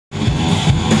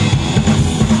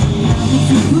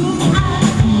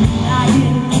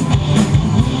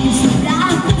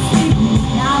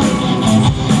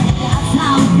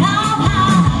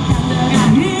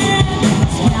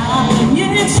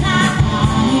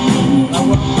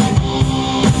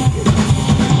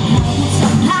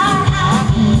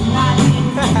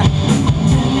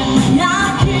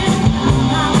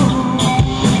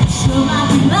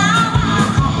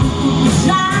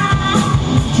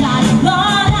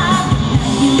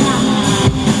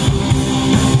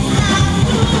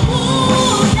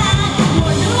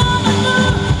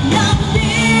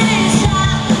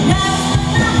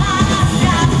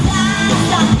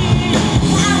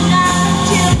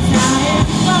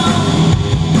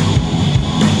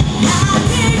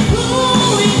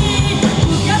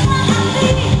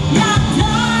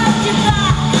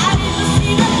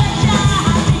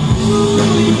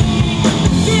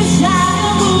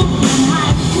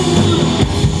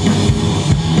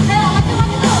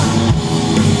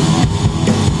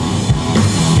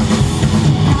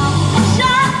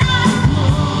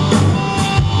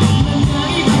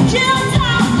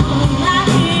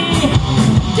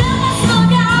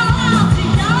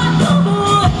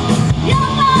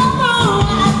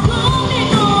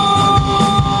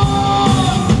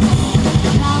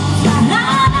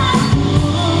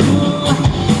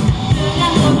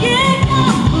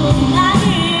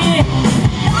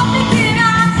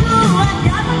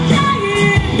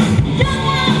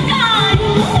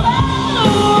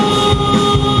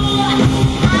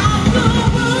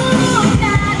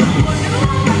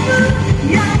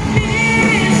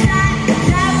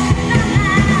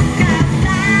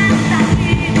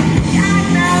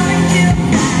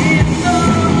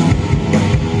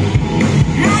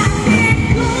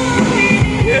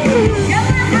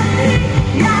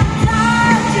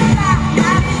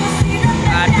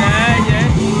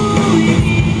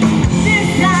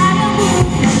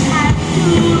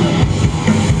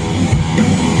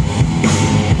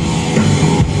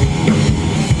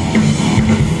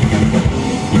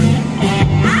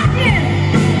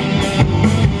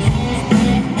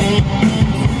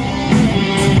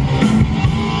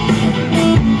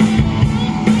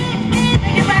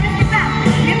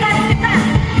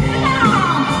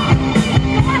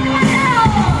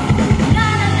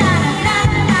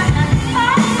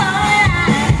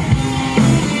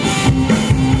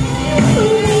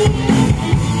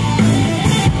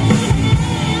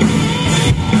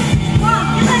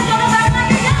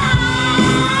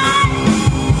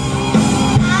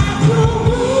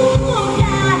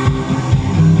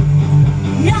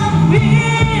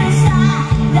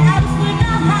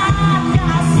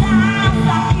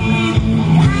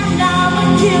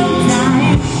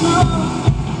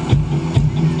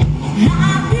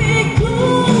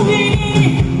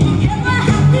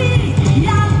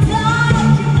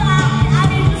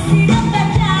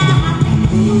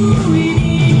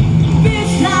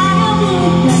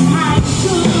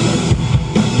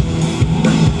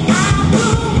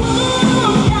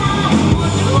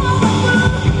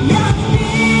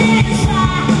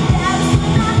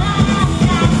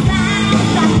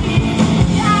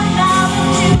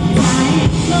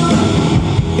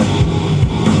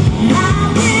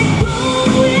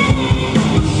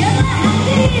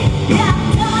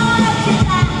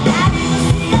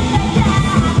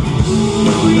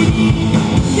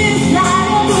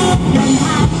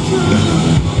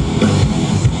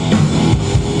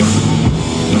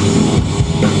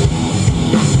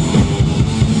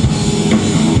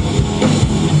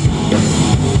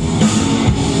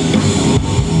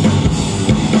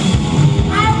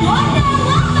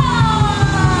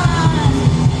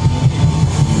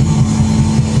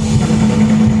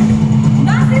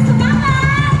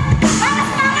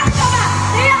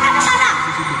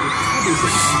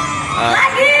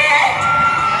Lagi.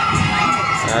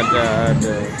 Ada.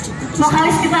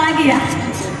 Vokalis kita lagi ya.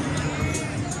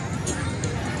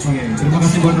 Oke, terima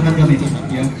kasih buat rekan kami.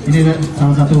 Ya, ini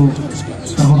salah satu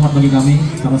terhormat bagi kami,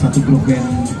 salah satu grup band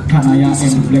Raya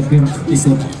and Blackbeard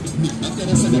ikut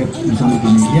bersama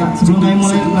kami. Ya, sebelum kami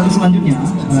mulai lagu selanjutnya,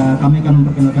 kami akan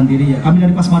memperkenalkan diri ya. Kami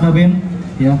dari Pasmada Band,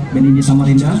 ya, band ini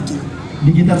Samarinda.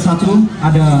 Di gitar 1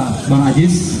 ada Bang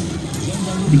Ajis,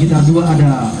 di gitar 2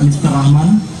 ada Mr.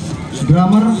 Rahman,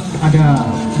 drummer ada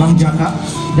Bang Jaka,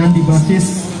 dan di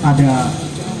bassis ada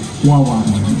Wawan.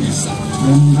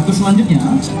 Dan lagu selanjutnya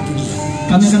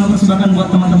kami akan mempersembahkan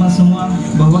buat teman-teman semua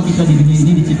bahwa kita di dunia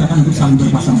ini diciptakan untuk saling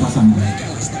berpasang-pasangan.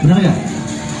 Benar nggak?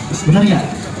 Benar nggak?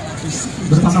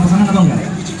 Berpasang-pasangan atau enggak?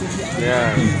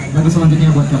 Ya. Lagu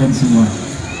selanjutnya buat kalian semua.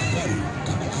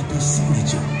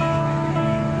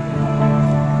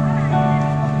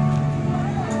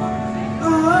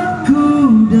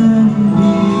 Aku dan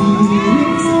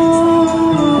dirimu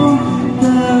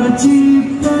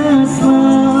tercipta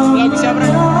selama. Lagu siapa?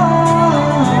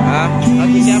 Hah?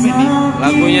 Lagu siapa ini?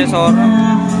 Lagunya seorang.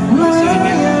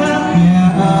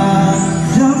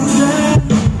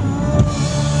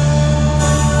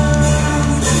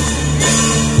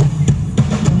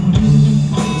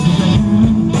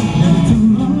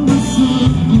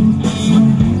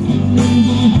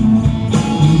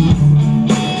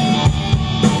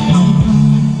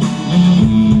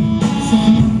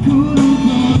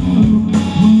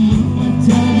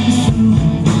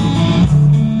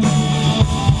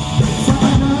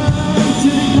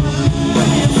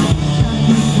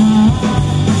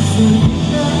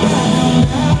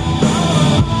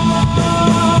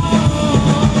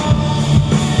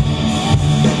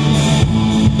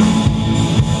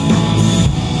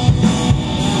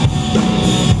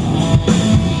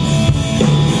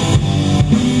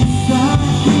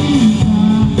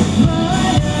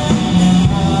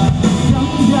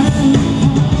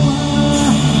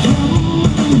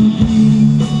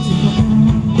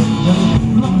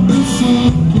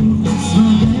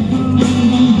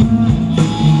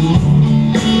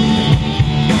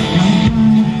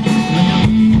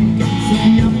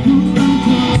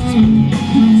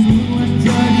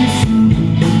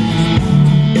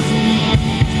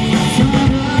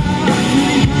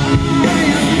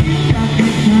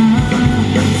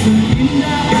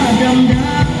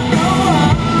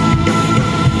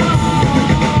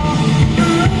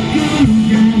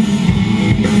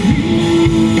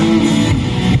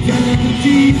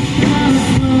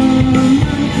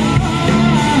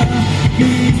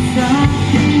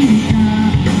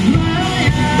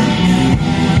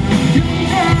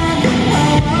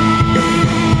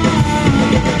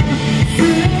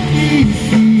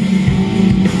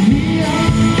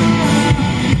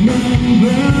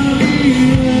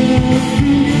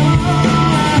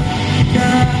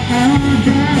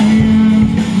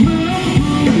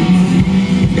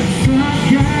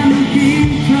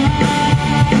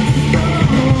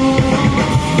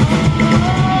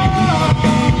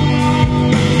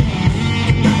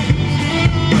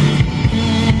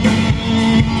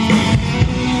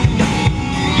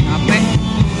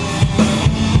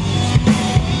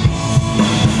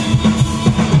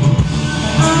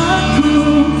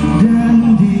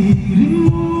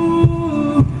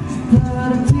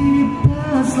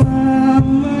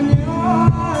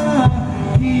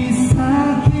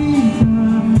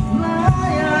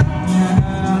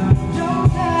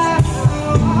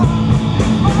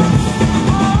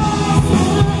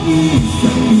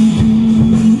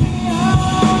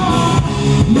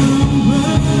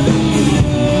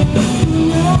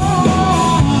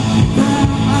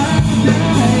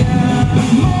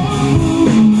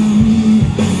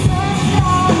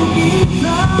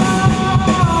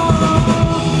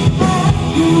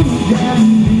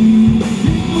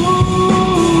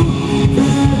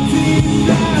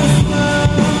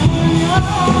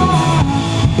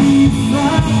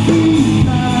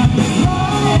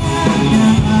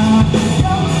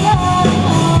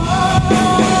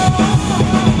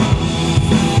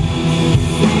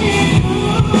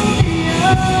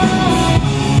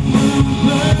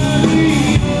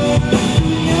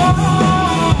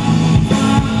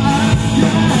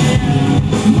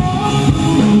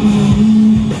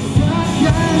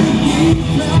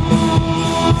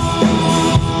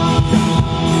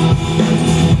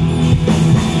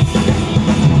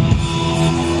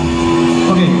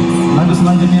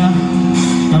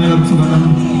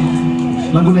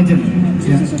 lagu legend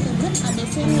ya.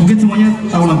 Mungkin semuanya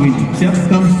tahu lagu ini. Siap?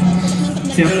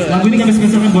 Siap. Lagu ini kami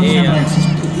spesialkan buat Pekan Raya.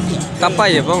 Apa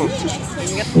ya, Bang?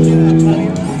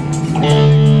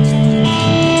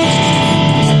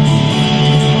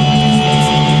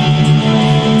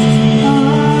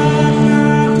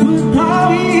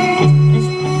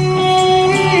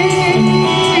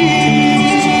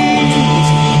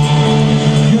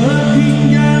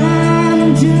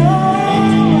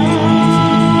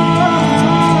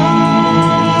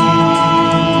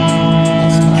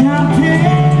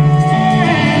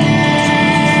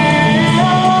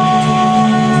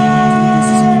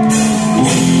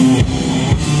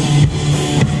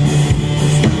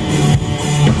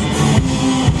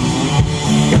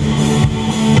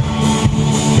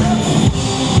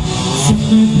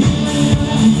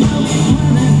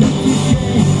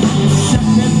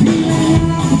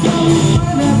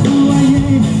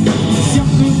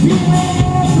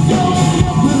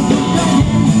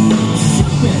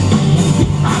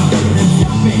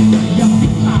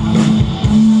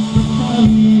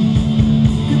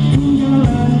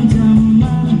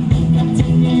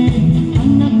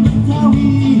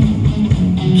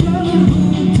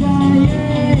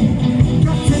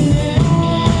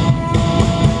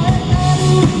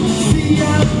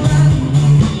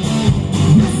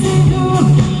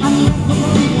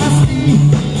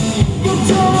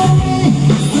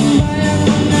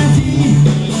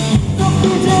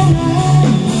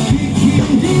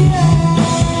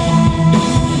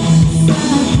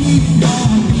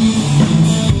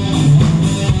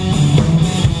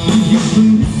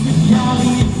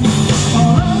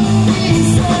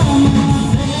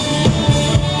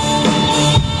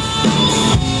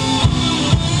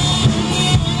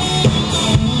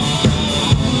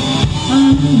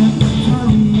 Anak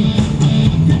Betawi,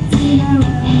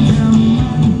 ketinggalan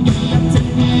zaman.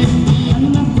 Katanya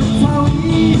anak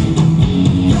Betawi,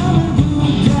 kamu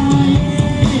budaya.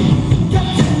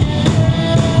 Katanya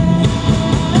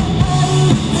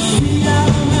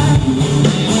siaran,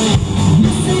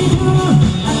 mestinya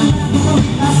anak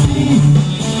Betawi asli.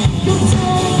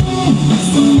 Katanya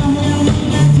sembahyang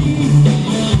mengaji,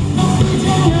 tapi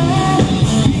jangan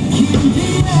bikin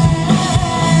dia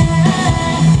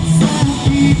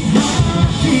sakit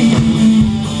hati.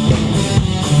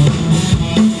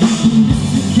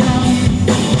 Sekali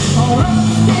orang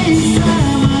bisa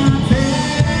mati.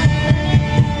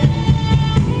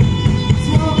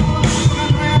 Selamat Pekan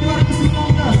Raya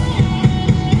 2019.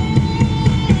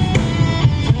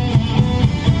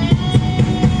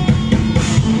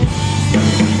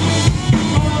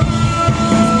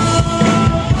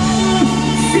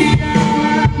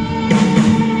 Siaran,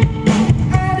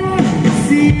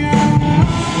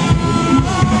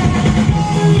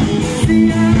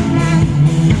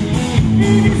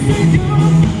 ini